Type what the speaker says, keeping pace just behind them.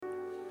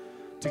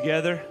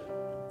together.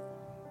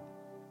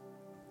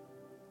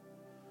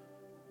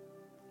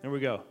 There we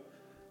go.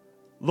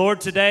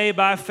 Lord, today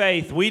by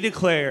faith we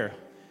declare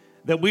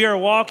that we are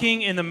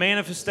walking in the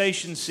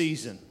manifestation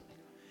season.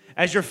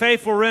 As your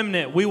faithful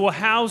remnant, we will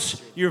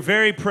house your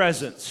very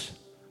presence.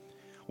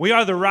 We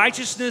are the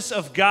righteousness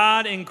of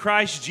God in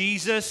Christ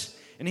Jesus,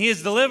 and He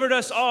has delivered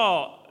us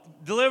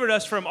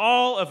from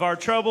all of our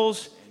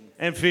troubles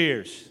and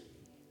fears.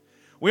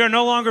 We are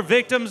no longer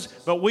victims,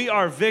 but we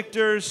are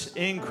victors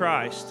in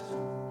Christ.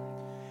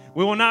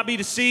 We will not be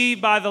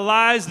deceived by the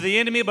lies of the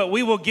enemy, but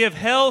we will give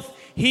health,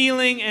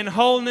 healing, and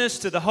wholeness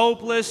to the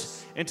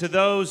hopeless and to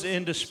those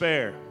in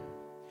despair.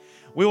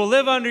 We will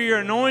live under your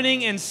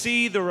anointing and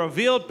see the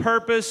revealed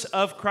purpose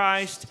of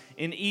Christ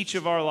in each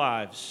of our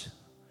lives.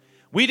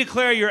 We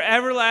declare your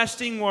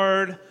everlasting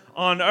word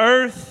on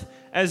earth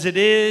as it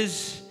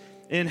is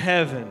in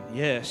heaven.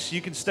 Yes,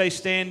 you can stay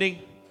standing.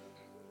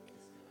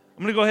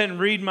 I'm going to go ahead and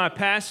read my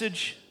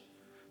passage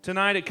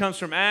tonight. It comes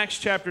from Acts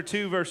chapter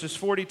 2, verses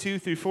 42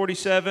 through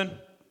 47.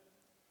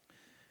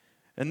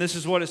 And this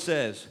is what it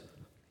says.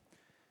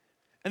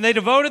 And they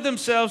devoted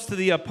themselves to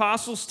the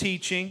apostles'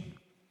 teaching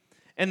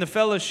and the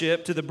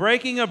fellowship, to the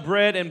breaking of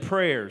bread and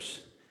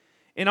prayers.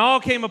 And all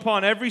came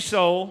upon every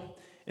soul,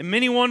 and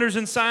many wonders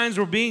and signs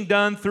were being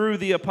done through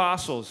the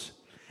apostles.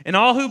 And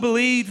all who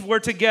believed were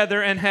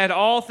together and had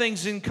all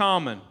things in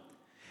common.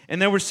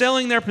 And they were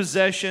selling their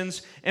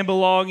possessions and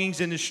belongings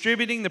and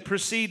distributing the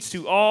proceeds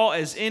to all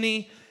as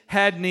any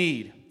had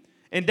need.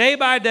 And day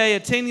by day,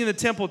 attending the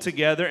temple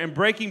together and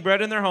breaking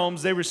bread in their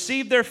homes, they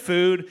received their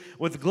food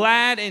with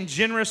glad and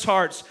generous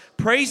hearts,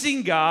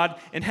 praising God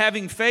and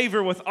having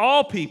favor with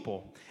all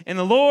people. And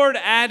the Lord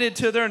added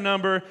to their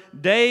number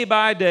day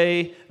by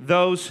day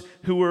those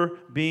who were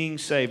being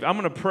saved. I'm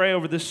going to pray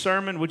over this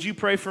sermon. Would you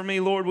pray for me,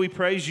 Lord? We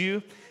praise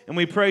you. And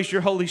we praise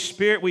your Holy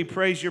Spirit. We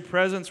praise your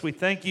presence. We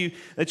thank you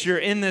that you're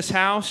in this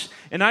house.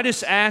 And I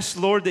just ask,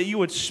 Lord, that you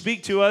would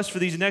speak to us for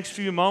these next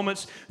few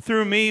moments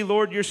through me,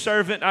 Lord, your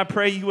servant. I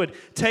pray you would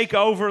take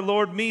over,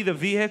 Lord, me, the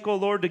vehicle,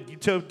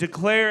 Lord, to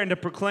declare and to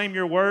proclaim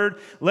your word.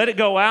 Let it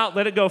go out.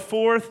 Let it go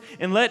forth.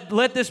 And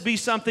let this be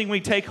something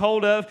we take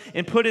hold of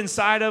and put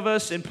inside of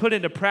us and put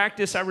into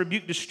practice. I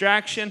rebuke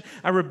distraction.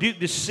 I rebuke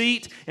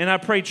deceit. And I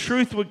pray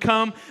truth would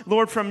come,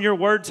 Lord, from your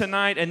word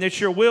tonight, and that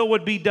your will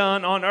would be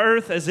done on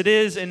earth as it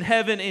is in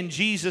heaven, in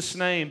Jesus'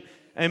 name.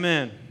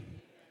 Amen.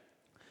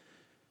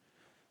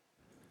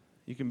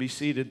 You can be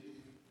seated.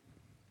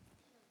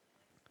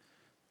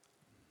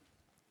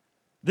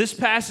 This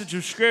passage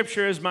of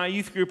Scripture, as my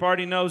youth group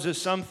already knows,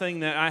 is something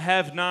that I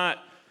have not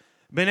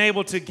been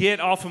able to get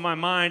off of my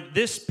mind.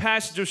 This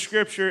passage of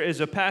Scripture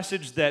is a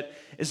passage that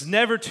is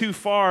never too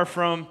far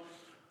from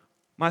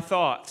my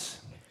thoughts.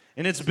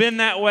 And it's been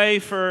that way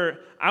for,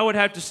 I would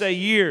have to say,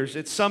 years.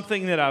 It's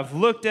something that I've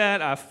looked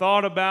at, I've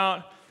thought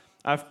about,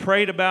 I've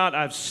prayed about,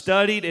 I've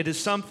studied. It is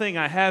something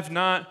I have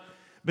not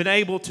been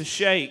able to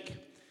shake.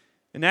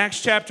 In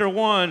Acts chapter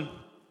 1,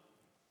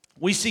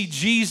 we see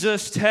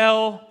Jesus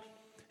tell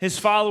his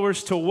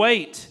followers to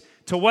wait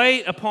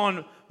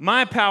upon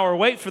my power,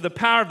 wait for the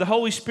power of the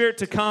Holy Spirit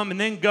to come, and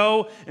then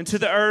go into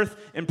the earth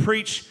and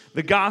preach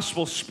the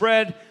gospel,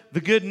 spread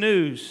the good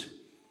news.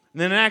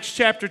 And then in Acts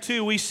chapter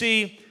 2, we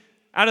see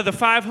out of the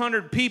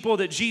 500 people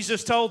that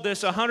Jesus told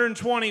this,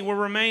 120 were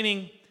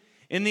remaining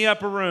in the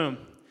upper room.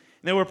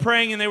 They were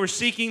praying and they were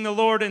seeking the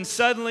Lord, and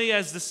suddenly,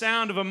 as the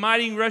sound of a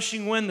mighty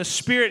rushing wind, the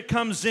Spirit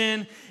comes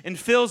in and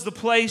fills the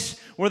place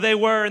where they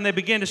were, and they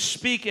began to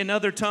speak in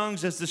other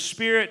tongues as the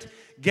Spirit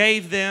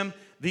gave them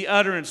the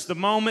utterance. The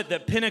moment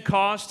that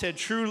Pentecost had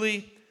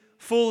truly,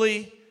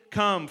 fully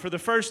come. For the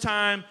first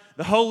time,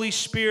 the Holy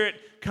Spirit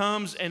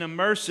comes and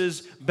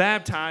immerses,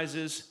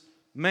 baptizes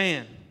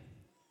man.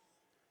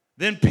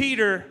 Then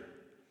Peter,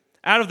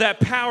 out of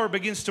that power,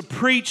 begins to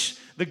preach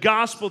the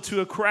gospel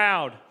to a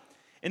crowd.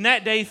 And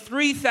that day,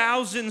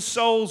 3,000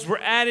 souls were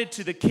added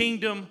to the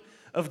kingdom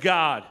of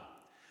God.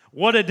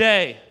 What a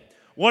day.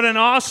 What an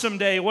awesome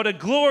day. What a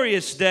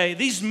glorious day.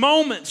 These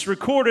moments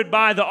recorded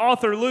by the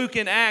author Luke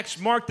in Acts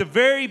mark the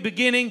very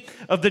beginning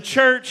of the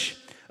church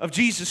of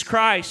Jesus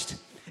Christ.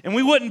 And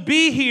we wouldn't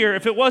be here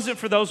if it wasn't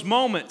for those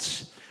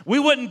moments. We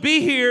wouldn't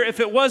be here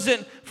if it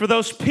wasn't for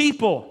those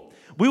people.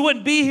 We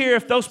wouldn't be here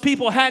if those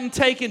people hadn't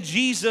taken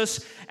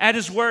Jesus at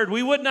his word.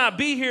 We would not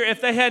be here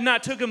if they had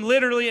not took him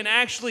literally and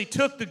actually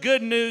took the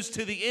good news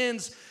to the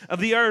ends of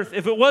the earth.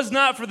 If it was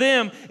not for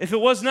them, if it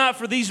was not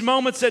for these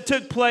moments that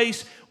took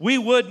place, we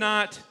would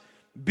not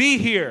be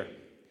here.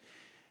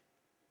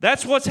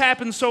 That's what's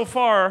happened so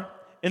far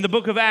in the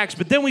book of Acts.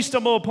 But then we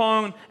stumble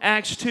upon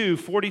Acts 2,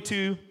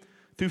 42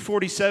 through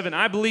 47.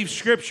 I believe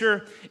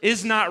Scripture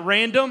is not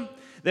random,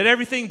 that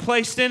everything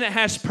placed in it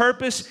has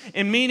purpose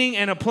and meaning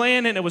and a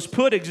plan, and it was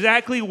put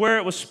exactly where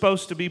it was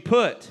supposed to be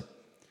put.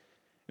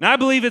 And I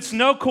believe it's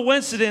no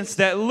coincidence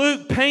that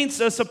Luke paints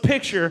us a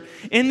picture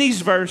in these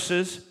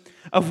verses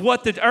of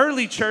what the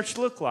early church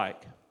looked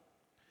like.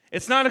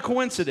 It's not a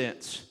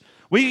coincidence.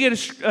 We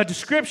get a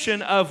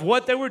description of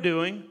what they were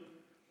doing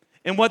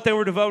and what they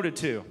were devoted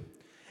to.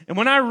 And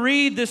when I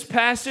read this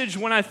passage,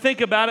 when I think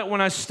about it, when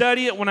I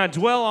study it, when I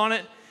dwell on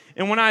it,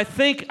 and when I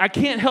think, I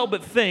can't help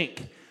but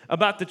think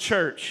about the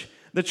church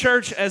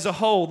as a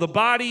whole, the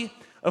body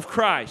of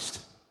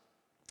Christ,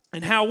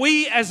 and how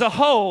we as a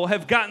whole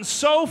have gotten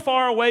so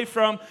far away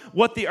from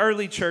what the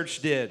early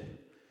church did.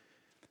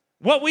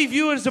 What we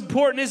view as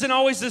important isn't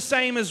always the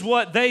same as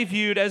what they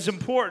viewed as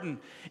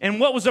important. And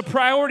what was a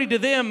priority to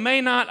them may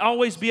not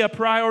always be a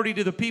priority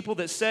to the people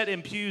that sat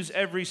in pews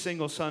every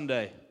single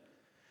Sunday.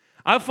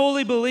 I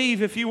fully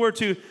believe if you were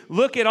to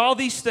look at all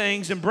these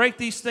things and break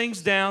these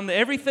things down,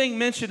 everything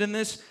mentioned in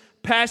this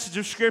passage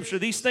of Scripture,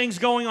 these things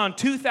going on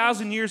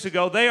 2,000 years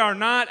ago, they are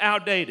not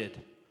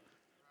outdated.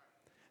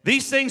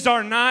 These things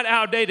are not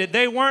outdated.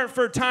 They weren't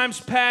for times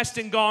past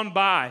and gone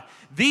by.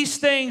 These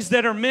things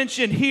that are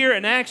mentioned here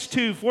in Acts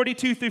 2,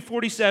 42 through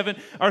 47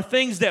 are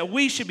things that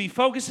we should be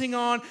focusing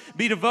on,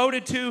 be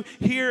devoted to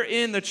here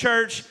in the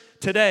church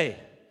today.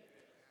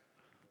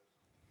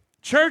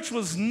 Church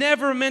was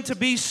never meant to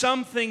be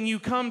something you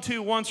come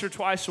to once or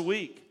twice a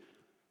week.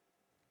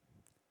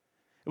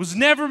 It was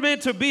never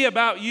meant to be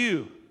about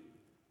you.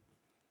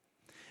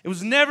 It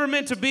was never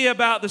meant to be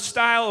about the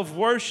style of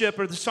worship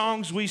or the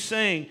songs we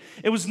sing.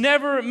 It was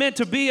never meant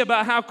to be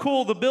about how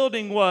cool the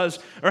building was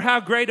or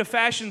how great a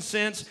fashion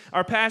sense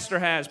our pastor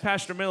has.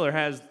 Pastor Miller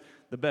has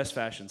the best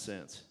fashion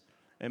sense.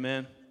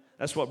 Amen.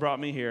 That's what brought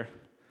me here.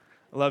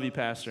 I love you,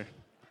 Pastor.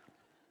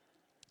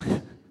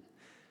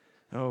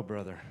 Oh,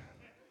 brother.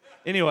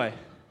 Anyway,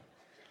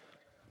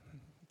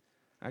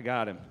 I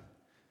got him.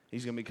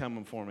 He's going to be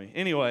coming for me.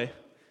 Anyway,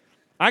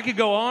 I could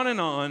go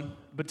on,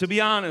 but to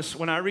be honest,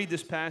 when I read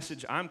this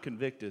passage, I'm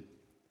convicted.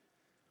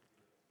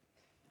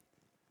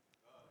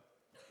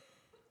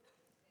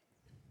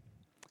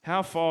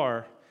 How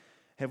far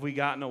have we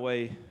gotten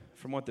away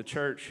from what the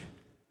church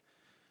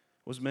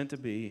was meant to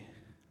be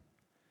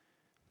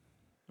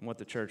and what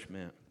the church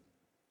meant?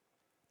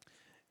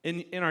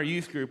 In our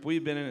youth group,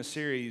 we've been in a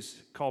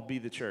series called Be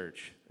the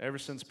Church ever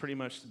since pretty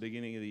much the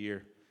beginning of the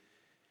year.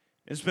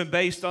 It's been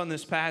based on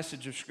this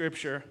passage of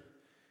Scripture.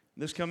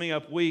 This coming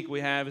up week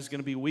we have is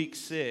going to be week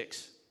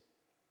 6,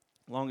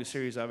 longest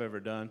series I've ever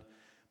done.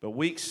 But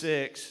week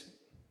 6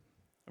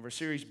 of our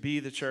series, Be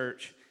the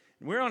Church.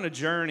 And we're on a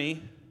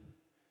journey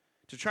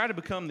to try to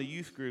become the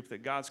youth group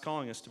that God's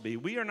calling us to be.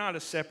 We are not a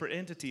separate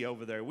entity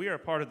over there. We are a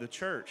part of the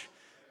church.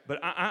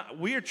 But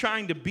we are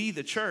trying to be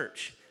the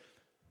church.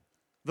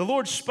 The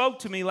Lord spoke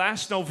to me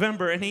last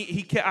November, and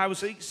I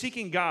was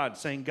seeking God,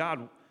 saying,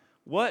 God,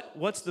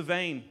 what's the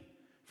vein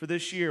for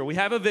this year? We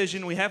have a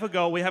vision, we have a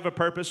goal, we have a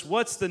purpose.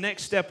 What's the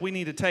next step we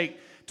need to take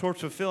towards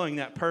fulfilling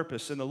that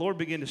purpose? And the Lord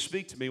began to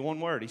speak to me one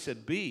word. He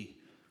said, be.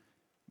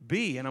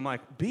 And I'm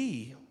like,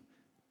 be?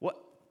 What?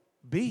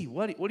 Be?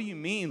 What do you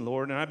mean,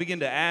 Lord? And I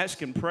began to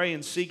ask and pray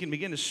and seek and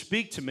begin to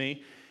speak to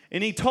me.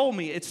 And He told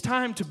me, it's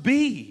time to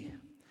be.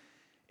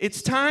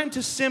 It's time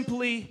to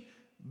simply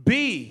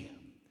be.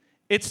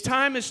 Its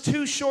time is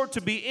too short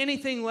to be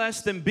anything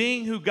less than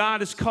being who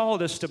God has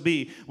called us to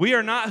be. We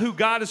are not who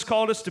God has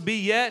called us to be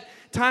yet.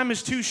 Time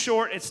is too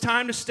short. It's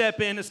time to step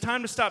in. It's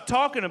time to stop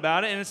talking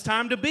about it, and it's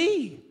time to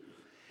be.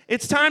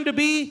 It's time to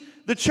be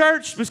the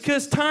church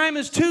because time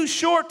is too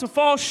short to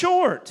fall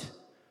short.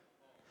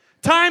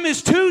 Time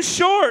is too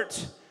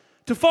short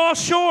to fall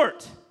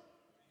short.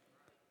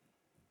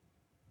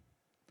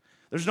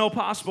 There's no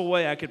possible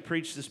way I could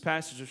preach this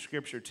passage of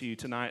Scripture to you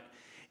tonight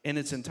in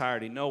its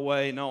entirety. No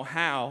way, no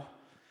how.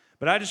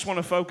 But I just want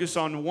to focus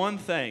on one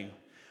thing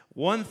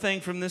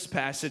from this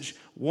passage,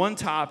 one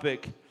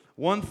topic,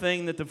 one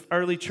thing that the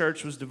early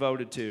church was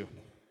devoted to. And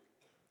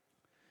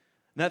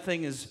that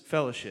thing is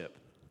fellowship.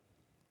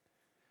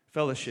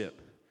 Fellowship.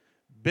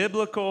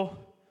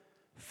 Biblical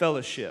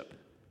fellowship.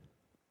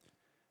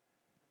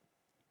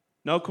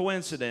 No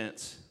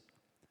coincidence.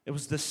 It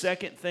was the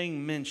second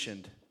thing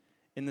mentioned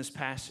in this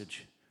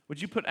passage.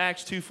 Would you put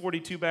Acts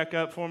 2:42 back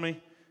up for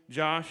me,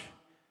 Josh?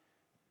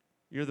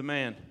 You're the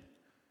man.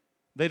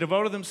 They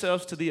devoted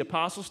themselves to the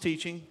apostles'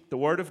 teaching, the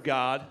word of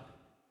God,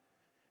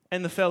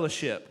 and the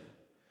fellowship,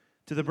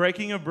 to the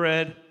breaking of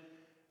bread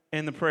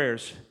and the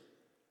prayers.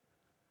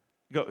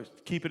 Go,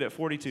 keep it at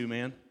 42,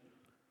 man.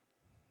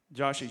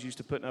 Josh is used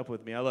to putting up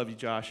with me. I love you,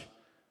 Josh.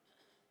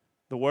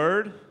 The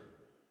word,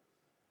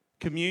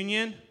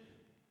 communion,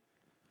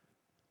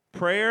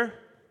 prayer,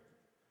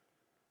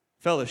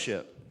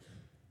 fellowship.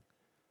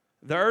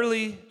 The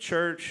early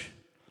church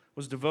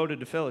was devoted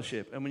to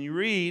fellowship. And when you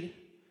read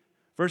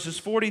verses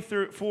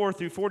 44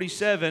 through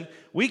 47,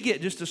 we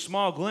get just a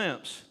small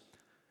glimpse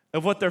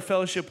of what their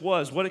fellowship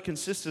was, what it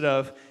consisted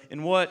of,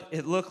 and what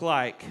it looked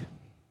like.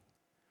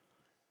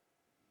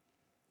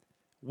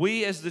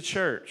 We as the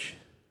church,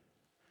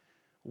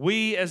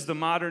 we as the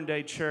modern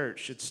day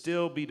church should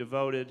still be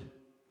devoted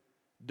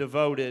to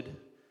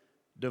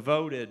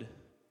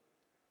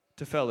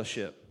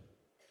fellowship.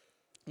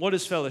 What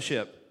is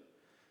fellowship?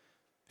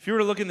 If you were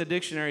to look in the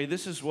dictionary,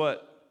 this is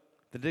what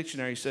the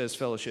dictionary says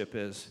fellowship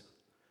is.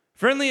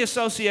 Friendly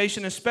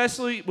association,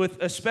 especially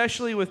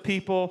with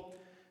people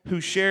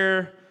who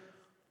share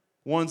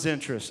one's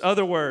interests.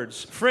 Other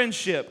words,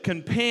 friendship,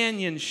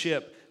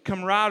 companionship,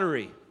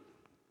 camaraderie.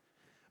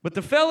 But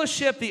the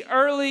fellowship the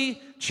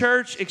early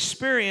church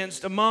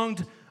experienced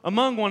among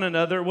one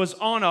another was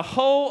on a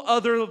whole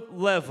other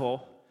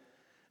level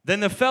than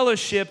the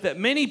fellowship that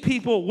many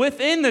people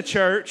within the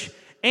church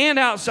and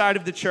outside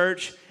of the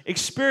church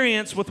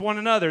experience with one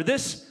another.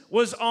 This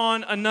was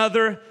on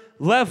another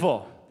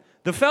level.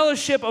 The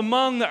fellowship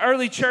among the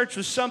early church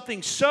was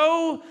something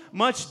so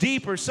much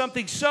deeper,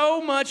 something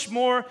so much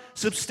more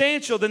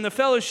substantial than the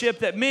fellowship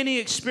that many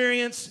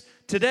experience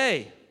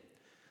today.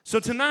 So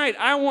tonight,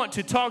 I want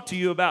to talk to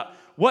you about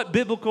what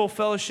biblical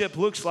fellowship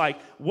looks like,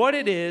 what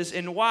it is,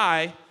 and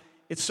why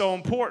it's so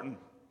important.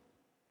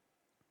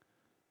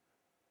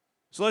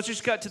 So let's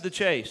just cut to the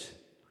chase.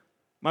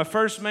 My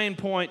first main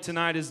point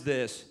tonight is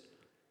this: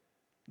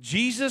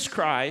 Jesus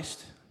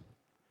Christ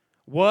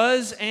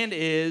was and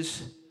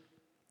is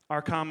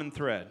our common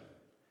thread.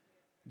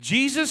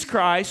 Jesus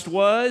Christ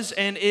was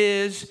and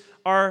is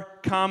our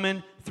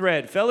common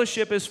thread.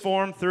 Fellowship is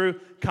formed through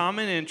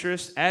common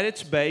interest at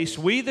its base.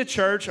 We, the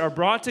church, are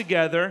brought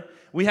together.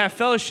 We have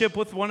fellowship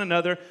with one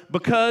another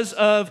because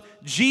of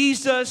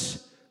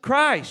Jesus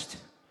Christ.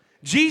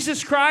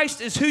 Jesus Christ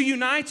is who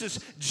unites us.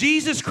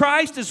 Jesus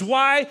Christ is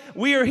why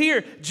we are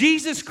here.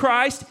 Jesus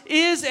Christ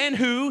is and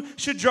who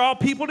should draw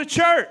people to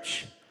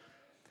church.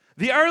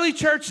 The early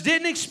church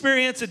didn't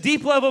experience a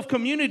deep level of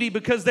community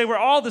because they were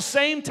all the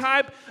same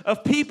type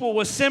of people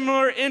with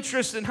similar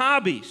interests and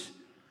hobbies.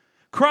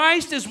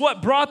 Christ is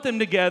what brought them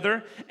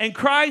together, and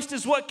Christ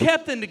is what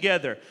kept them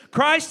together.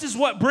 Christ is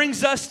what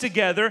brings us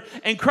together,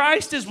 and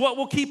Christ is what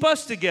will keep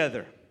us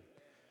together.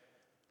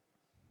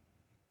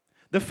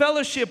 The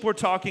fellowship we're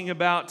talking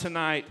about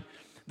tonight,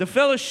 the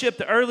fellowship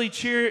the early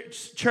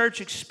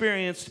church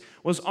experienced,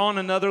 was on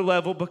another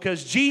level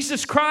because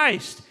Jesus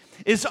Christ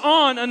is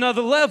on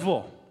another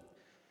level.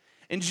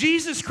 And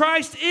Jesus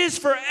Christ is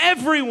for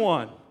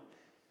everyone.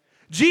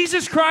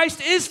 Jesus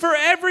Christ is for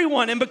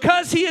everyone. And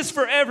because he is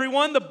for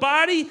everyone, the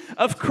body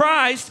of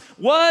Christ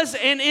was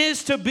and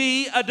is to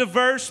be a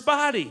diverse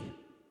body.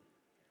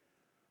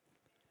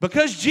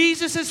 Because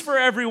Jesus is for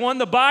everyone,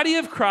 the body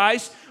of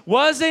Christ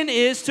was and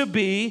is to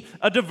be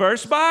a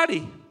diverse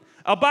body.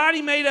 A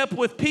body made up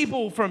with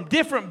people from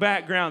different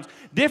backgrounds,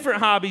 different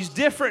hobbies,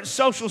 different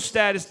social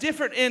status,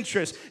 different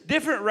interests,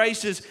 different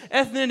races,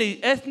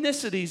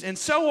 ethnicities, and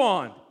so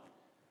on.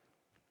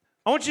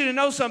 I want you to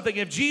know something.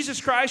 If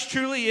Jesus Christ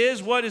truly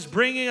is what is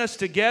bringing us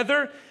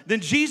together, then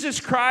Jesus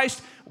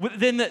Christ,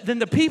 then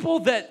the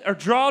people that are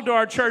drawn to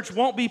our church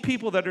won't be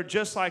people that are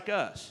just like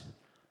us.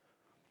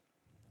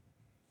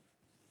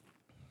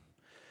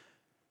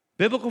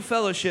 Biblical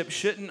fellowship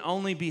shouldn't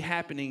only be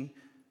happening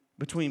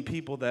between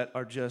people that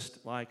are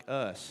just like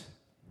us.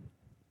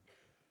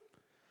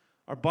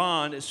 Our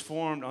bond is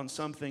formed on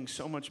something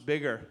so much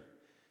bigger.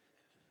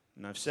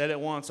 And I've said it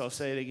once, I'll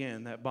say it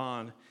again. That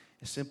bond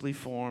is simply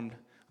formed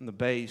on the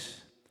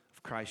base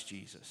of Christ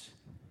Jesus.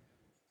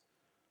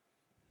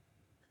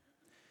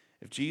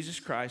 If Jesus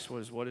Christ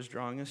was what is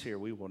drawing us here,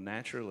 we will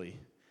naturally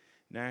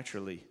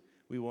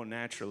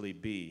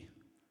be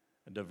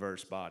a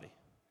diverse body.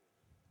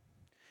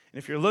 And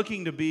if you're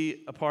looking to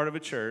be a part of a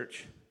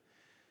church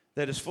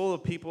that is full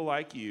of people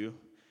like you,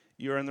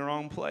 you're in the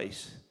wrong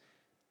place.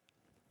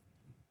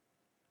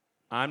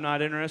 I'm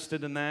not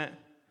interested in that.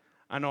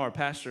 I know our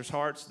pastors'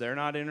 hearts, they're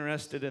not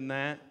interested in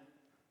that.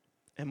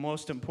 And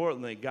most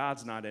importantly,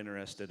 God's not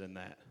interested in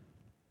that.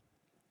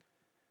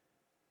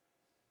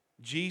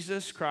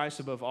 Jesus Christ,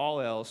 above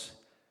all else,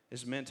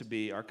 is meant to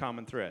be our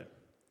common thread.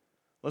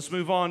 Let's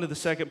move on to the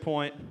second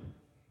point,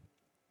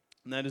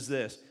 and that is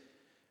this.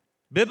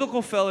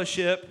 Biblical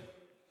fellowship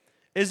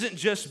isn't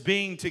just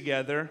being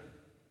together,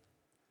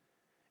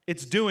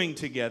 it's doing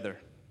together.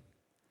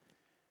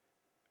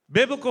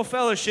 Biblical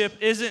fellowship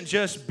isn't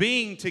just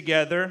being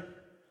together,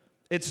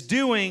 it's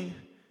doing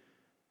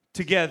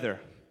together.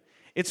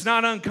 It's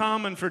not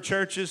uncommon for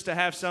churches to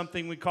have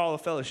something we call a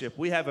fellowship.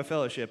 We have a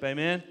fellowship,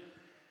 amen?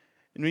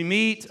 And we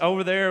meet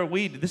over there.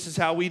 This is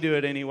how we do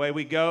it anyway.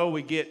 We go,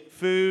 we get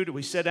food,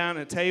 we sit down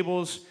at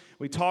tables,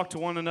 we talk to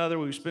one another,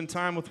 we spend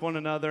time with one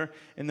another,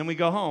 and then we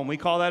go home. We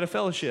call that a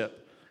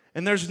fellowship.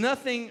 And there's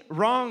nothing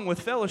wrong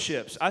with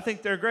fellowships. I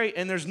think they're great.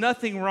 And there's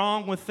nothing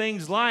wrong with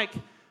things like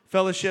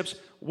fellowships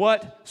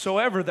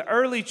whatsoever. The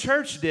early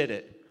church did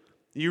it.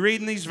 You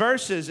read in these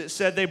verses, it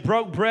said they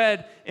broke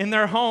bread in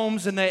their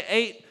homes and they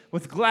ate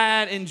with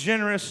glad and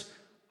generous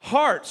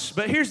hearts.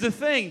 But here's the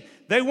thing,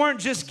 they weren't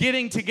just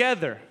getting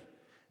together.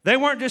 They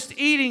weren't just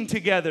eating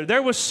together.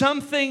 There was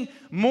something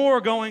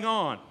more going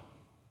on.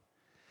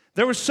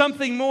 There was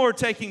something more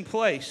taking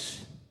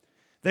place.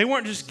 They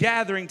weren't just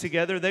gathering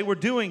together, they were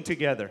doing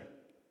together.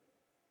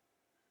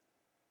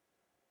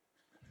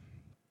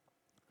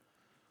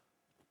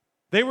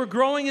 They were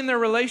growing in their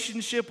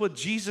relationship with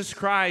Jesus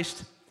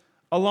Christ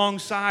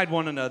alongside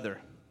one another.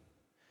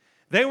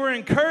 They were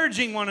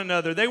encouraging one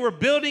another. They were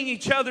building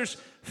each other's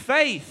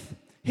faith.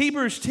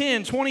 Hebrews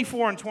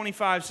 10:24 and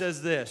 25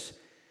 says this,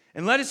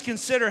 "And let us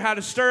consider how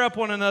to stir up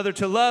one another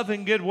to love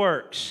and good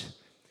works,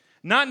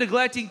 not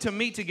neglecting to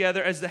meet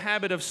together as the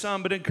habit of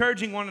some, but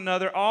encouraging one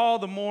another all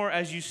the more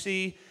as you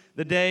see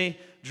the day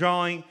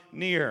drawing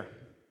near.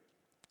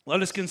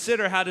 Let us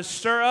consider how to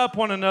stir up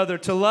one another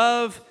to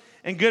love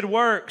and good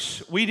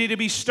works. We need to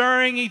be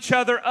stirring each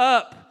other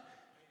up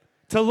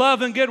to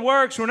love and good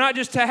works. We're not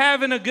just to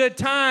having a good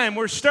time.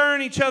 We're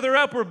stirring each other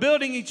up. We're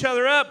building each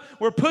other up.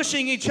 We're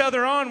pushing each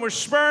other on. We're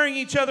spurring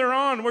each other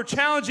on. We're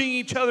challenging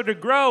each other to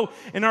grow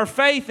in our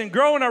faith and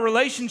grow in our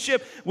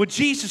relationship with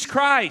Jesus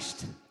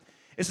Christ.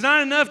 It's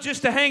not enough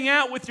just to hang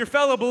out with your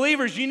fellow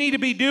believers. You need to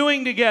be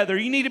doing together.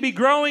 You need to be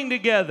growing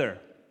together.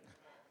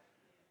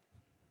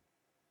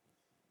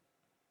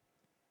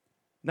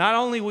 Not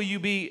only will you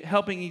be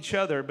helping each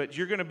other, but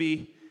you're going to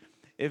be,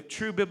 if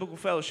true biblical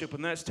fellowship,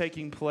 when that's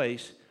taking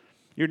place,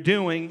 you're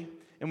doing,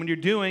 and when you're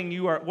doing,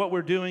 what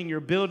we're doing, you're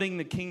building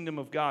the kingdom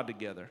of God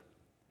together.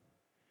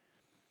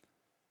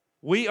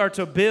 We are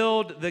to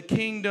build the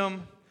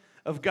kingdom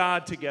of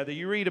God together.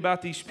 You read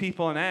about these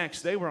people in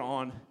Acts, they were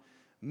on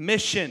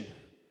mission.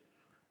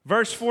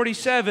 Verse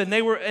 47,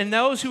 and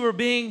those who were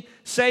being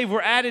saved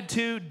were added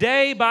to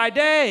day by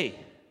day.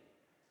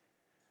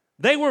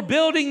 They were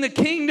building the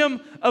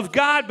kingdom of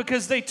God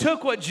because they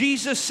took what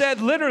Jesus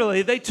said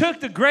literally. They took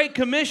the Great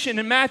Commission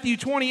in Matthew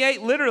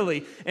 28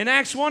 literally. In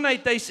Acts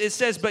 1:8 it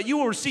says, "But you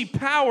will receive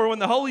power when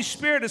the Holy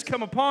Spirit has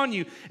come upon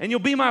you, and you'll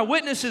be my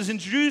witnesses in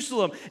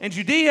Jerusalem and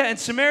Judea and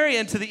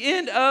Samaria and to the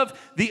end of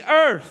the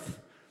earth."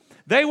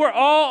 They were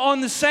all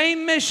on the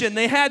same mission.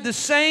 They had the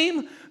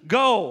same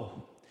goal.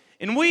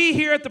 And we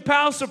here at the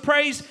Palace of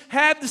Praise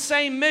have the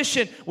same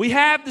mission. We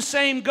have the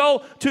same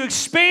goal to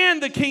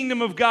expand the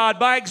kingdom of God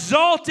by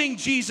exalting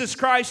Jesus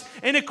Christ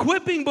and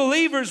equipping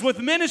believers with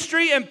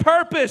ministry and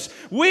purpose.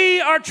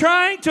 We are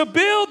trying to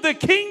build the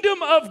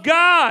kingdom of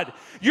God.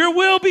 Your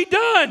will be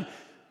done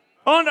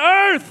on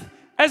earth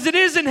as it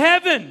is in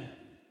heaven.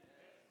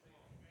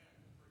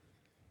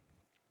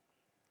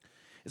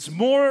 It's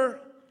more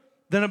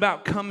than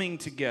about coming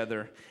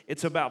together.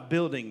 It's about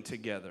building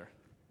together.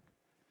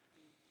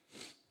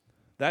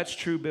 That's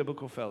true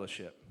biblical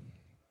fellowship.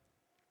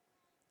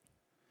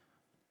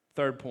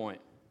 Third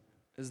point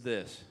is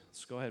this.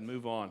 Let's go ahead and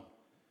move on.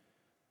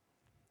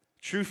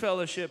 True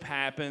fellowship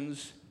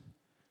happens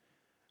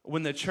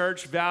when the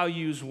church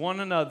values one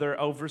another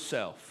over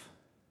self.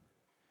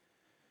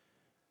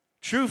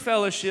 True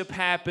fellowship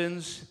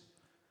happens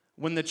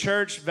when the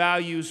church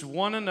values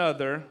one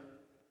another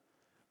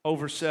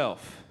over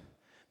self.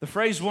 The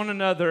phrase one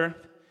another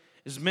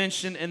is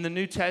mentioned in the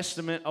New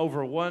Testament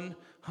over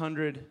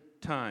 100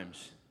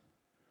 times.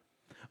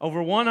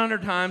 Over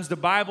 100 times, the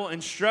Bible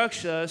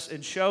instructs us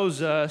and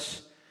shows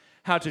us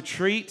how to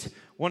treat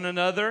one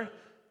another,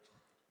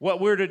 what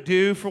we're to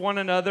do for one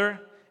another,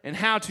 and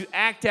how to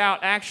act out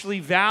actually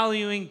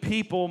valuing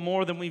people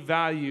more than we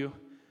value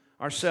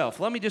ourselves.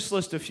 Let me just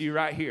list a few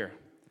right here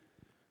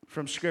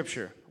from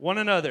Scripture. One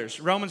another's.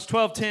 Romans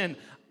 12:10.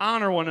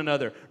 Honor one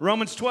another.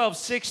 Romans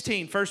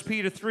 12:16, 1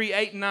 Peter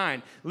 3:8 and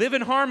 9. Live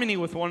in harmony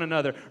with one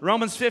another.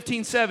 Romans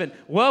 15:7,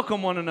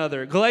 welcome one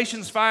another.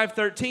 Galatians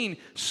 5:13,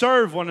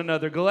 serve one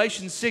another.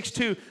 Galatians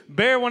 6:2,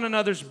 bear one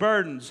another's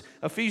burdens.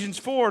 Ephesians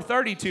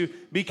 4:32,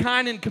 be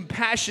kind and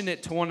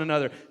compassionate to one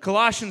another.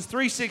 Colossians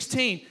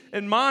 3:16,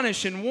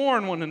 admonish and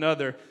warn one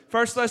another.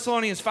 1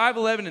 Thessalonians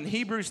 5:11 and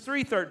Hebrews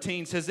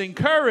 3:13 says,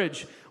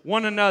 encourage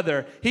one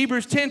another.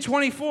 Hebrews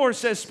 10:24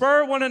 says,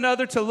 spur one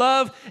another to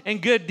love and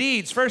good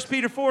deeds. 1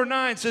 Peter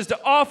 4:9 says to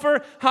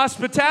offer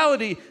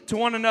hospitality to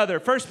one another.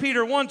 1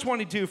 Peter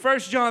 1:22, 1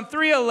 John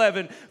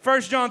 3:11,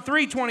 1 John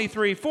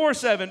 3:23,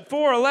 4:7,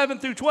 4:11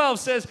 through 12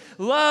 says,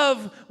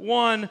 love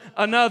one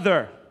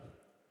another.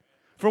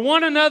 For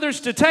one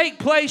another's to take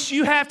place,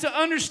 you have to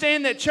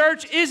understand that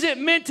church isn't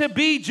meant to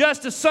be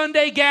just a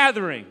Sunday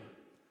gathering.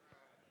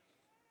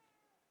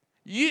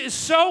 It's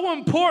so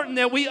important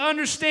that we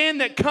understand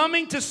that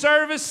coming to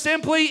service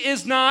simply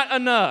is not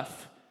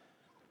enough.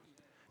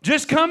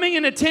 Just coming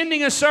and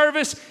attending a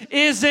service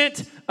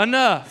isn't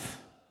enough.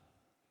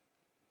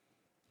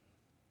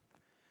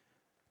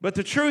 But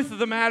the truth of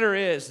the matter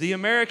is, the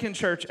American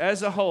church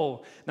as a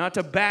whole, not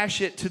to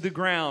bash it to the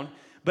ground,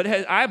 but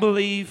I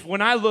believe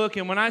when I look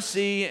and when I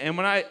see and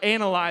when I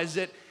analyze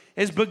it,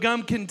 has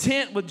become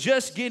content with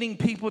just getting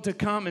people to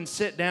come and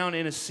sit down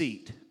in a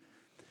seat.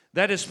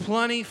 That is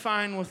plenty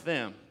fine with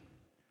them.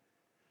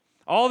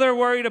 All they're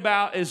worried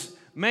about is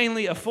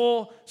mainly a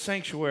full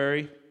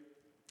sanctuary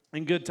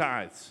and good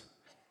tithes.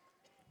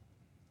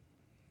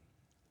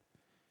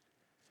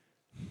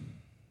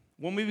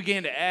 When we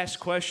began to ask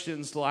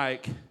questions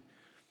like,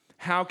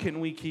 how can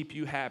we keep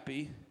you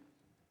happy?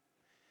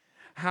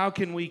 How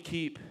can we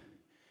keep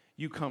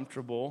you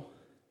comfortable?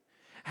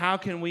 How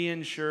can we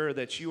ensure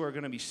that you are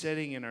going to be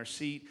sitting in our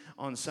seat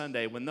on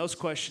Sunday? When those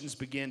questions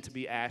begin to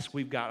be asked,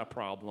 we've got a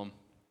problem.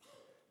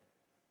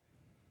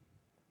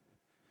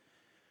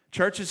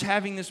 Churches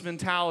having this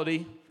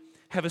mentality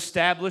have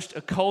established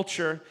a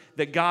culture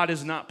that God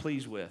is not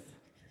pleased with.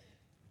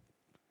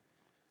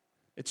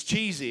 It's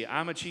cheesy.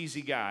 I'm a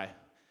cheesy guy.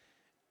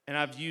 And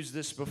I've used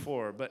this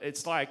before, but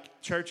it's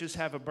like churches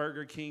have a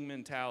Burger King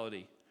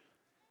mentality.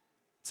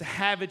 It's a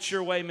have it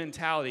your way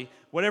mentality.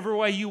 Whatever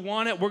way you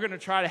want it, we're going to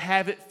try to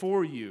have it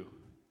for you.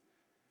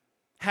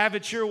 have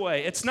it your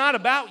way. It's not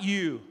about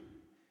you.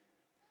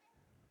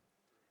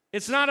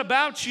 It's not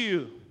about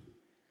you.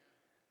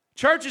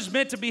 Church is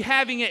meant to be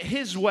having it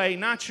His way,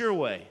 not your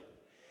way.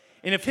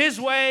 And if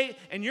His way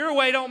and your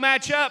way don't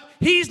match up,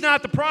 He's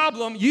not the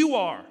problem, you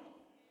are.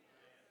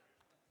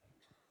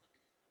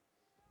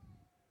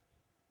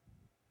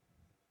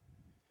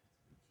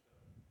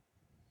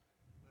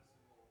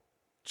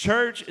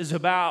 Church is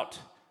about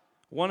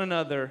one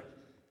another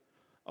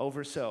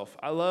over self.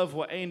 I love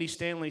what Andy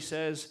Stanley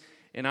says,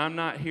 and I'm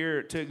not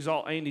here to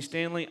exalt Andy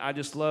Stanley. I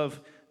just love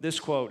this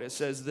quote. It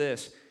says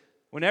this: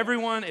 when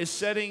everyone is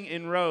sitting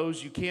in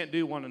rows, you can't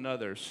do one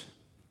another's.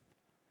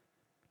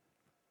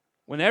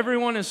 When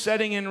everyone is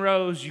sitting in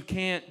rows, you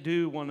can't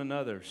do one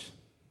another's.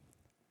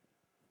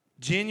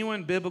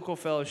 Genuine biblical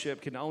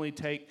fellowship can only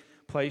take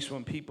place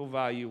when people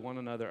value one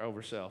another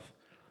over self.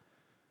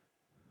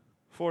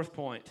 Fourth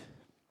point.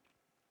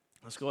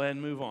 Let's go ahead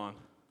and move on.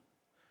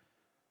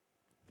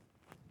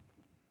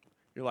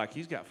 You're like,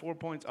 he's got 4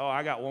 points. Oh,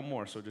 I got one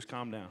more, so just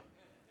calm down.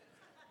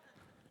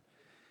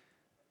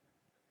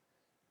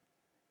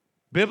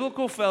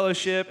 Biblical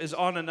fellowship is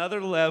on another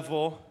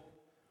level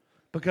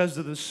because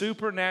of the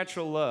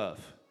supernatural love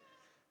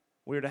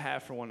we're to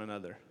have for one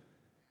another.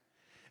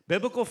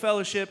 Biblical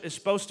fellowship is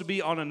supposed to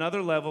be on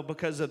another level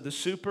because of the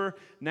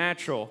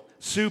supernatural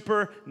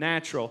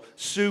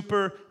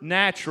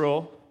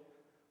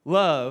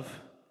love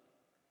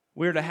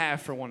we're to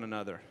have for one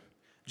another.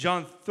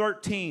 John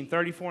 13,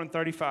 34 and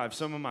 35,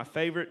 some of my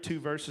favorite 2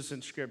 verses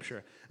in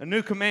Scripture. A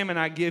new commandment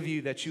I give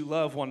you, that you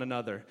love one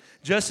another.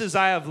 Just as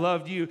I have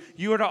loved you,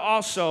 you are to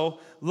also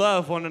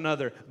love one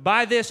another.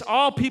 By this,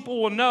 all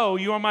people will know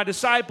you are my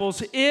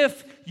disciples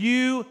if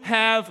you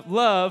have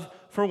love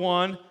for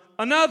one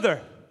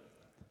another.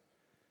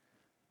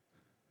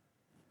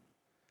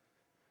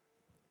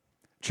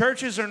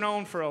 Churches are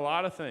known for a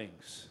lot of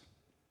things.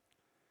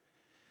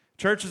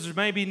 Churches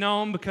may be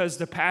known because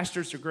the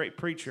pastor's a great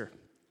preacher.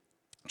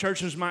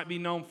 Churches might be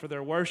known for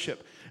their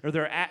worship or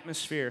their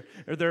atmosphere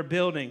or their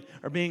building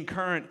or being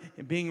current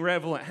and being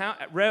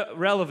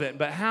relevant.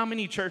 But how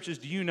many churches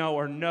do you know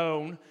are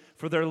known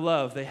for their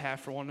love they have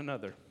for one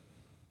another?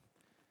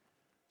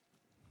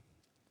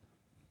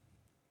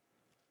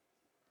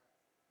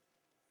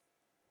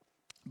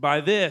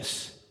 By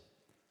this,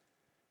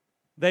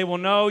 they will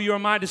know you are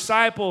my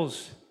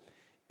disciples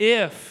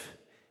if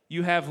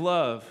you have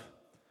love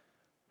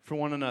for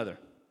one another.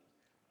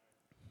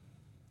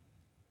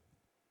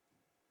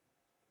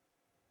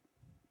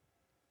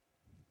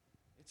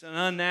 It's an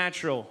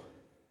unnatural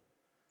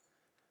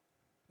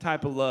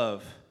type of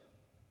love.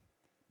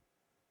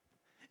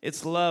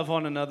 It's love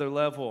on another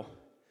level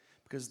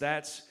because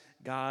that's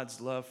God's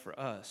love for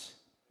us.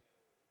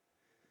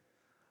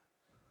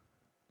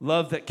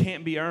 Love that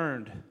can't be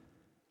earned.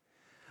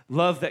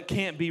 Love that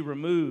can't be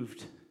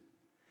removed.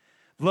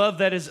 Love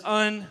that is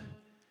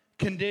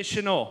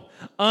unconditional,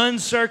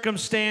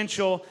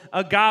 uncircumstantial,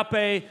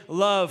 agape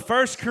love.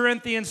 1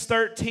 Corinthians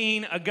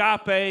 13,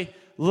 agape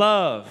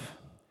love.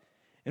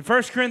 And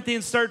 1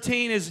 Corinthians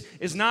 13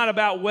 is not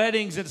about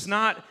weddings. It's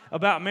not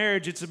about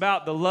marriage. It's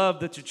about the love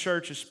that the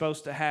church is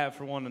supposed to have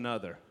for one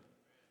another.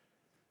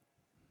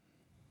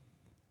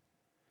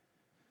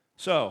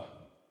 So,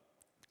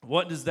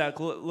 what does that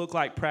look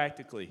like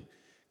practically?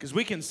 Because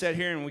we can sit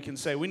here and we can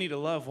say we need to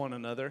love one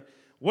another.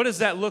 What does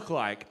that look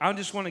like? I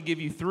just want to give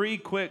you 3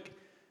 quick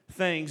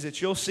things that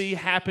you'll see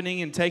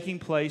happening and taking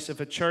place if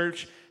a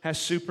church has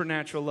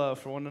supernatural love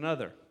for one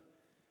another.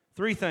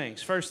 3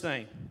 things. First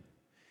thing,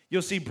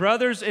 you'll see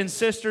brothers and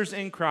sisters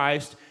in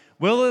Christ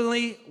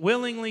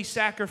willingly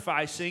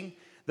sacrificing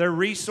their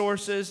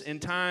resources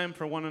and time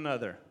for one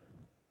another.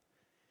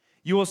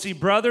 You will see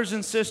brothers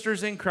and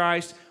sisters in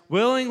Christ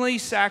willingly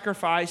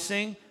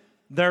sacrificing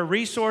their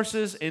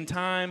resources and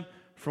time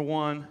for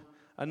one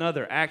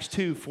another. Acts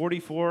 2,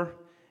 44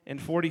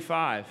 and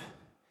 45.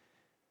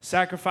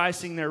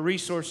 Sacrificing their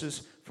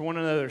resources for one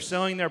another,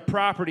 selling their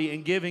property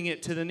and giving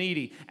it to the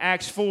needy.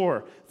 Acts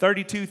 4,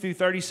 32 through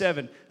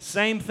 37.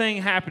 Same thing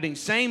happening,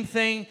 same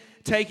thing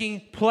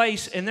taking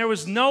place, and there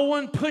was no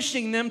one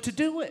pushing them to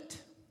do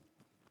it.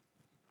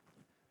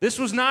 This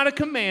was not a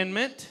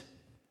commandment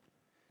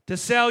to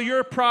sell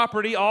your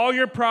property, all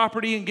your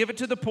property, and give it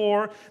to the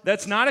poor.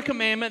 That's not a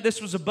commandment.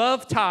 This was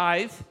above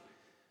tithe.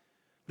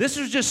 This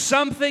was just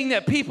something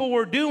that people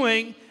were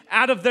doing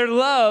out of their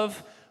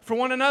love for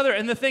one another.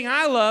 And the thing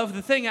I love,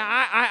 the thing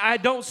I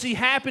don't see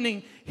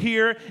happening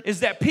here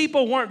is that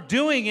people weren't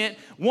doing it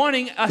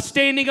wanting a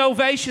standing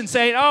ovation,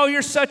 saying, "Oh,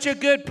 you're such a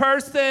good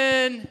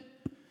person.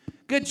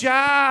 Good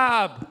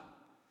job."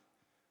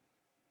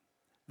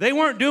 They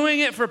weren't doing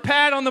it for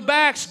pat on the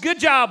backs. "Good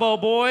job,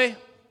 old boy."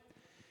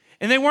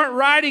 And they weren't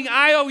writing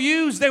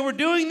IOUs. They were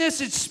doing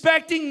this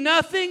expecting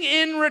nothing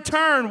in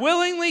return,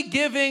 willingly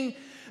giving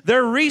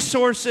their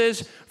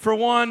resources for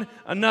one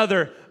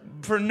another,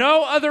 for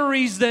no other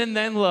reason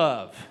than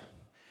love.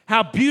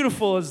 How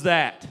beautiful is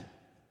that?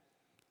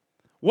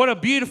 What a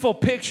beautiful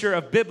picture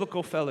of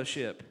biblical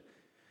fellowship.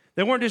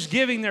 They weren't just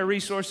giving their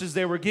resources,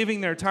 they were giving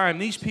their time.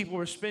 These people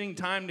were spending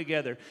time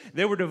together.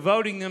 They were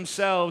devoting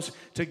themselves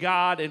to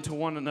God and to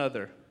one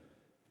another,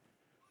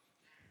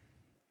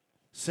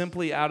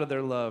 simply out of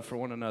their love for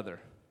one another.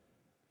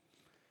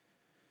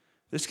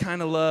 This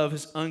kind of love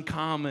is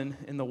uncommon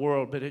in the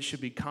world, but it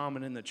should be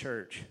common in the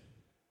church.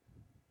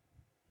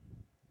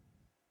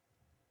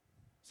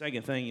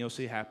 Second thing you'll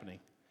see happening.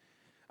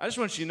 I just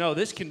want you to know,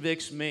 this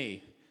convicts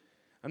me.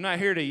 I'm not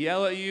here to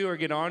yell at you or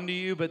get on to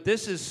you, but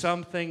this is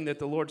something that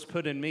the Lord's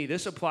put in me.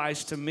 This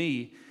applies to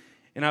me,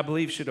 and I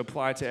believe should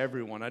apply to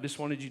everyone. I just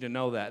wanted you to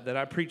know that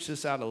I preach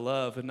this out of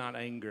love and not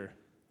anger.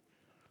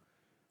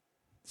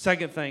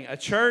 Second thing, a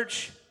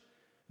church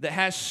that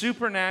has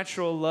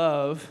supernatural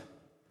love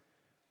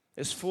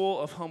is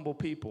full of humble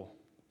people.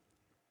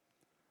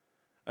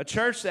 A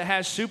church that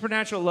has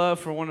supernatural love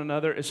for one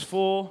another is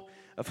full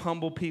of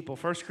humble people.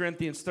 1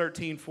 Corinthians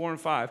 13, 4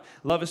 and 5.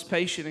 Love is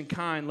patient and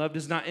kind. Love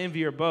does not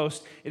envy or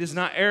boast. It is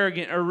not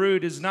arrogant or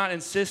rude. It does not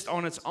insist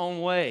on its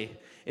own way.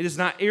 It is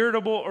not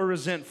irritable or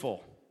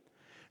resentful.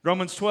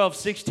 Romans 12,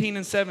 16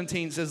 and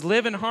 17 says,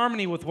 live in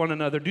harmony with one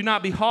another. Do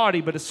not be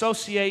haughty, but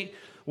associate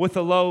with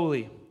the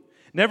lowly.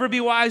 Never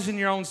be wise in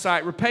your own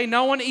sight. Repay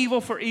no one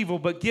evil for evil,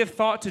 but give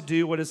thought to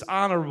do what is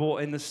honorable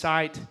in the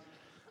sight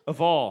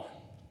of all.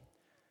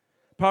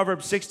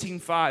 Proverbs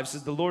 16:5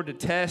 says, the Lord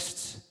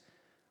detests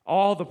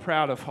all the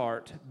proud of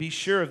heart. Be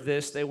sure of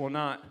this, they will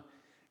not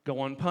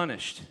go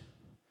unpunished.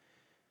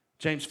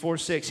 James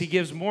 4:6, he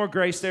gives more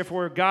grace,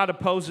 therefore God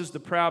opposes the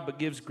proud, but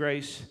gives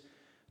grace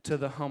to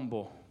the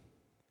humble.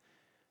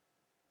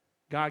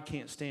 God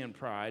can't stand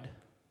pride.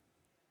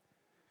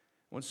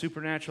 When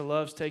supernatural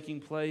love's taking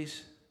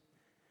place,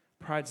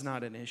 pride's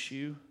not an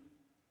issue.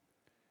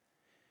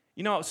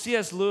 You know,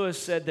 C.S.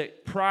 Lewis said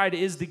that pride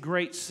is the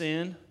great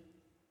sin.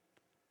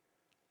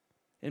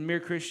 In Mere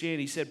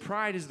Christianity, he said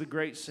pride is the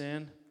great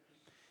sin.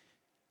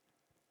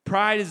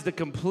 Pride is the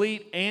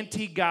complete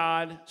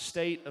anti-God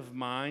state of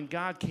mind.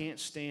 God can't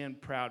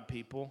stand proud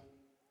people.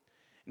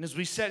 And as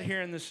we sit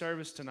here in this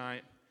service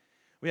tonight,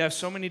 we have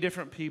so many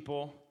different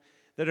people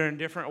that are in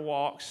different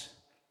walks.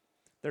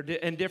 They're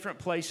in different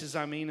places,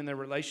 in their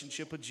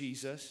relationship with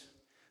Jesus.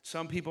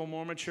 Some people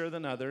more mature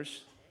than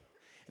others.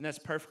 And that's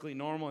perfectly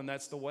normal, and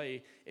that's the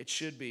way it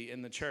should be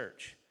in the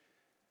church.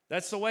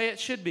 That's the way it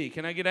should be.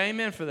 Can I get an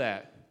amen for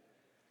that?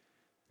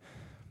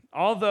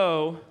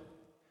 Although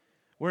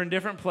we're in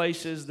different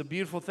places, the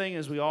beautiful thing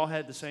is we all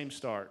had the same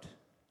start.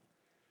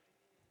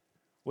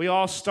 We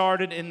all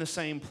started in the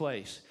same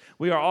place.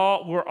 We're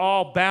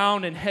all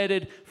bound and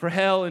headed for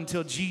hell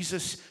until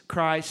Jesus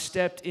Christ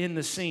stepped in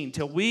the scene,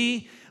 till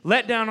we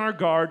let down our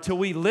guard, till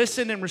we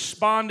listened and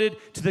responded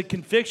to the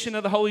conviction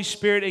of the Holy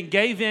Spirit and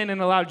gave in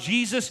and allowed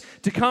Jesus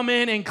to come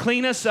in and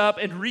clean us up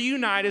and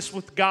reunite us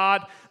with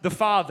God the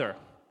Father.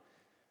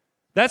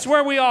 That's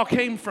where we all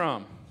came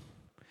from.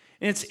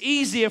 And it's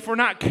easy if we're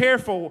not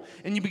careful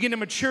and you begin to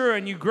mature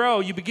and you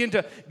grow, you begin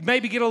to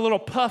maybe get a little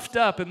puffed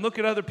up and look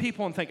at other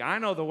people and think, I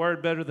know the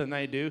word better than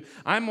they do.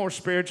 I'm more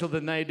spiritual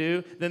than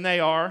they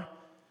are.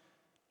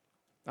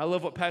 I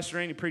love what Pastor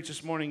Randy preached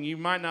this morning. You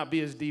might not be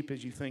as deep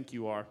as you think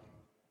you are.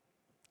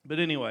 But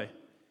anyway,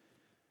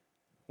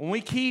 when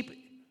we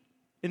keep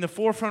in the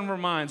forefront of our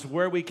minds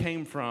where we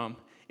came from,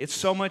 it's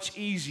so much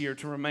easier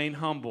to remain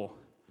humble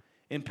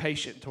and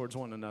patient towards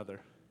one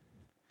another.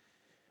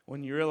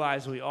 When you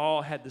realize we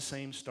all had the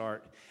same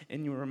start,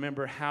 and you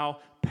remember how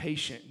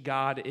patient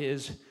God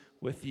is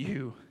with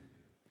you.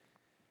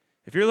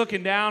 If you're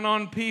looking down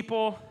on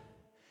people,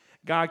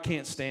 God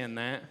can't stand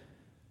that.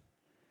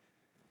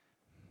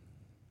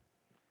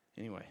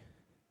 Anyway,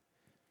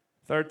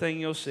 third thing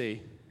you'll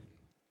see,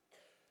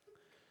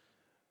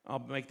 I'll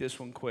make this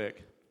one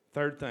quick.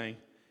 Third thing,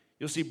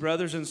 you'll see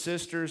brothers and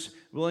sisters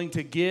willing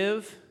to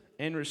give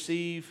and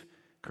receive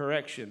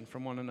correction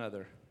from one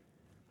another.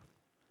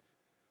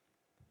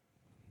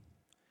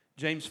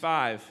 James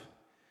 5,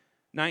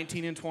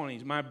 19 and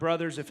 20. My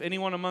brothers, if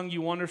anyone among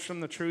you wanders from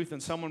the truth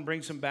and someone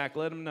brings him back,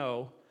 let him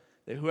know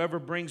that whoever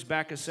brings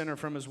back a sinner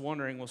from his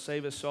wandering will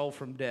save his soul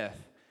from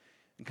death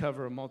and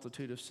cover a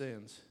multitude of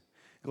sins.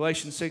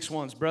 Galatians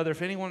 6:1. Brother,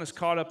 if anyone is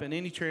caught up in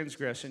any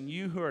transgression,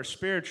 you who are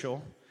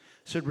spiritual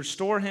should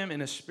restore him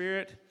in a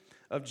spirit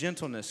of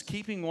gentleness,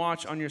 keeping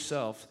watch on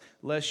yourself,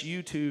 lest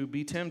you too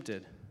be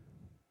tempted.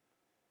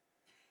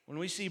 When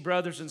we see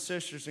brothers and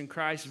sisters in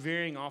Christ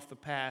veering off the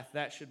path,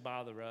 that should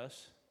bother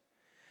us.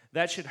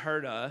 That should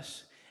hurt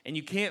us. And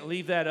you can't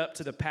leave that up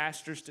to the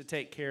pastors to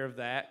take care of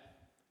that.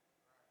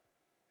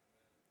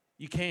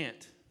 You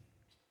can't.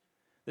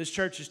 This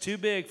church is too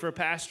big for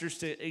pastors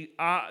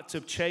to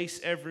chase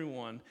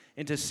everyone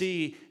and to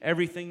see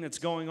everything that's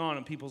going on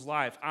in people's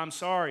life. I'm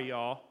sorry,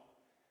 y'all.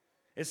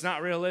 It's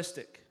not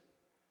realistic.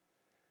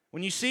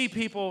 When you see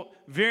people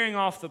veering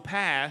off the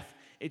path,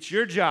 it's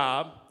your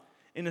job,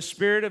 in a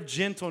spirit of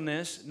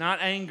gentleness,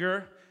 not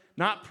anger,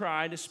 not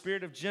pride, a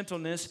spirit of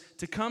gentleness,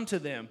 to come to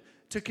them,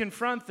 to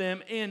confront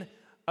them in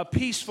a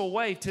peaceful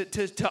way,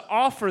 to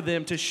offer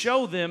them, to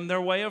show them their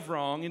way of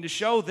wrong, and to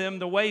show them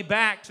the way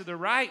back to the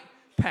right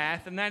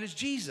path, and that is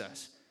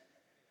Jesus.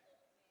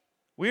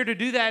 We are to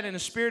do that in a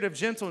spirit of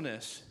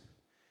gentleness.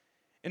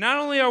 And not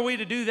only are we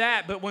to do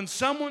that, but when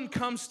someone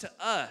comes to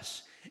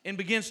us and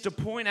begins to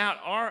point out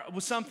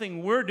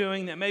something we're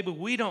doing that maybe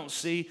we don't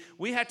see,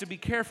 we have to be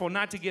careful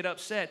not to get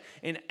upset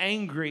and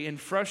angry and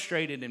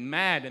frustrated and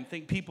mad and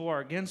think people are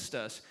against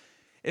us.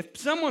 If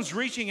someone's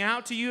reaching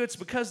out to you, it's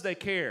because they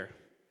care.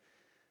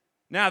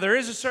 Now, there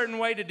is a certain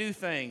way to do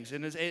things,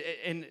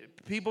 and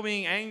people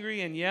being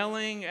angry and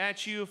yelling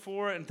at you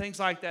for it and things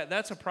like that,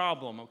 that's a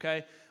problem,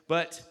 okay?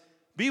 But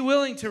be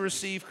willing to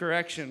receive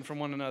correction from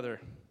one another.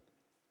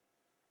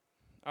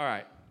 All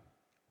right.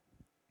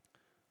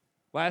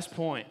 Last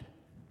point.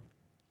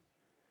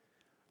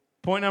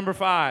 Point number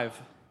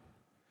 5.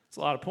 It's a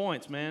lot of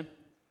points, man.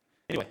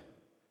 Anyway.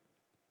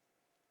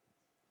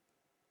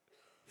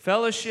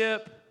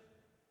 Fellowship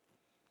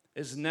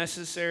is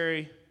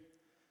necessary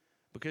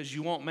because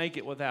you won't make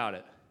it without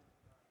it.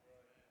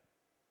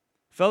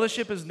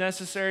 Fellowship is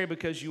necessary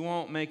because you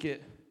won't make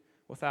it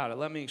without it.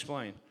 Let me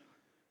explain.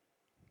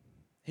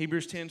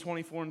 Hebrews 10,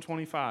 24 and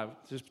 25,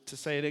 just to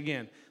say it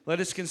again. Let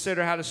us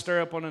consider how to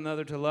stir up one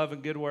another to love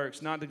and good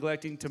works, not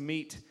neglecting to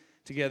meet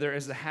together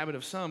as the habit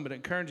of some, but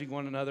encouraging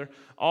one another,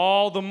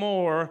 all the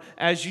more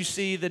as you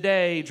see the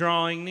day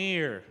drawing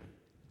near.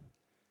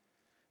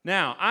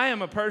 Now, I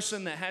am a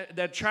person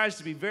that tries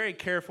to be very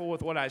careful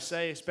with what I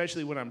say,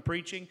 especially when I'm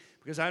preaching,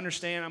 because I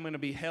understand I'm going to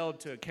be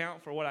held to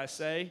account for what I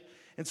say.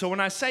 And so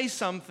when I say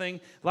something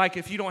like,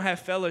 if you don't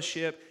have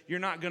fellowship, you're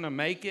not going to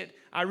make it,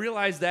 I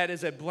realize that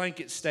is a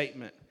blanket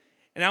statement.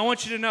 And I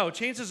want you to know,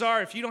 chances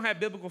are, if you don't have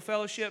biblical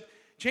fellowship,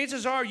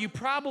 chances are you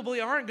probably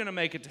aren't going to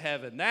make it to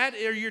heaven.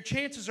 Your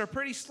chances are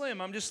pretty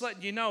slim. I'm just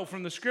letting you know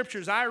from the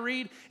scriptures I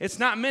read, it's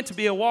not meant to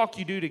be a walk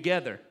you do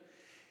together.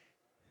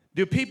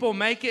 Do people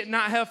make it,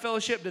 not have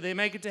fellowship? Do they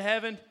make it to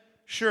heaven?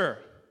 Sure.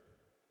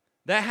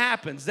 That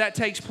happens. That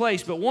takes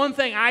place. But one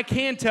thing I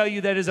can tell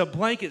you that is a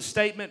blanket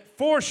statement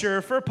for sure,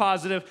 for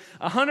positive,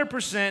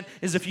 100%,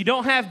 is if you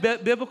don't have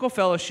biblical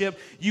fellowship,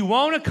 you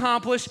won't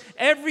accomplish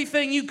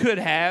everything you could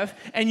have,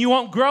 and you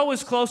won't grow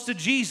as close to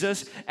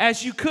Jesus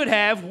as you could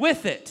have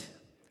with it.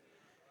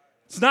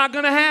 It's not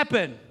going to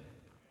happen.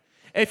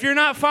 If you're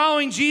not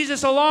following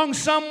Jesus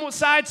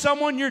alongside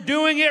someone, you're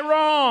doing it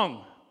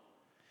wrong.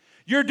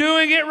 You're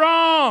doing it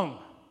wrong.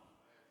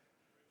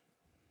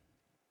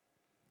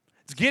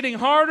 It's getting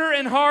harder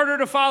and harder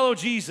to follow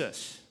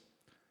Jesus.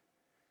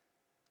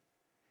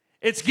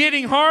 It's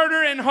getting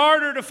harder and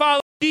harder to follow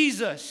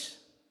Jesus.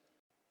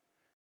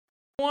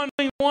 One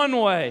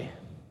way.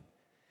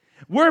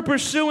 We're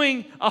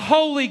pursuing a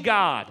holy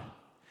God.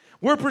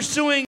 We're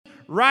pursuing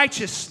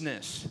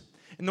righteousness.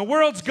 And the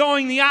world's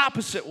going the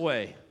opposite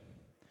way.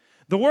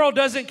 The world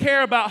doesn't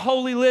care about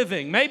holy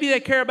living. Maybe they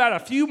care about a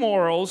few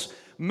morals,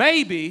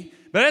 maybe.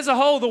 But as a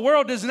whole, the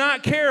world does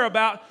not care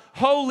about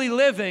holy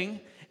living.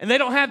 And they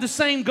don't have the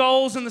same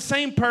goals and the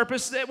same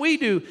purpose that we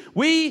do.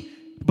 We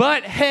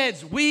butt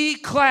heads. We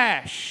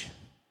clash.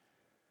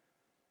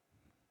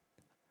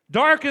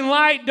 Dark and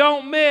light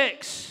don't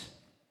mix.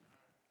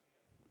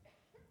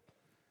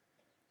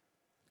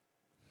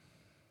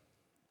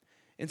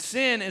 And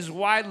sin is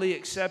widely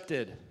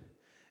accepted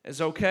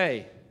as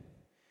okay.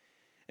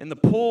 And the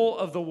pull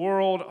of the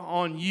world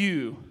on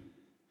you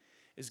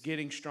is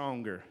getting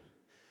stronger.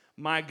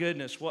 My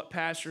goodness, what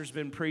pastor's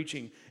been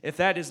preaching. If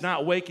that is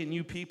not waking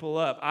you people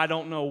up, I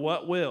don't know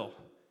what will.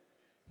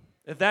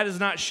 If that is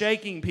not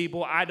shaking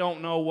people, I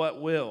don't know what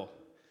will.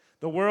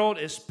 The world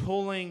is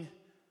pulling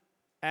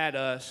at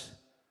us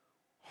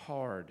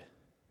hard.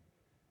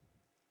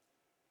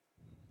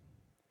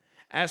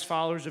 As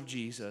followers of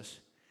Jesus,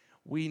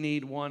 we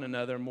need one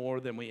another more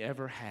than we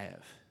ever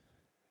have.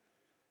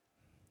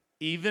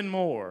 Even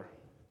more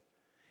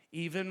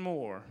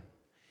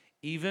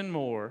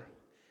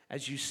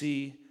as you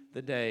see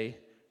the day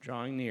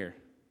drawing near.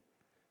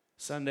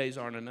 Sundays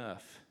aren't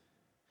enough.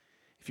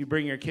 If you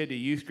bring your kid to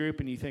youth group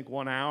and you think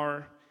 1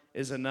 hour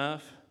is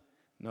enough,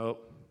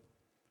 nope,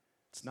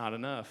 it's not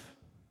enough.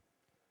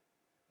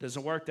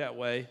 Doesn't work that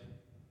way.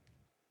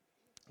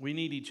 We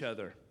need each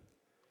other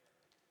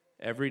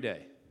every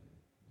day.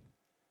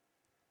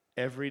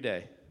 Every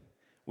day.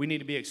 We need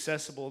to be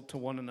accessible to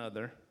one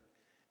another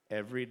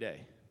every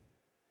day.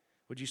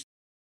 Would you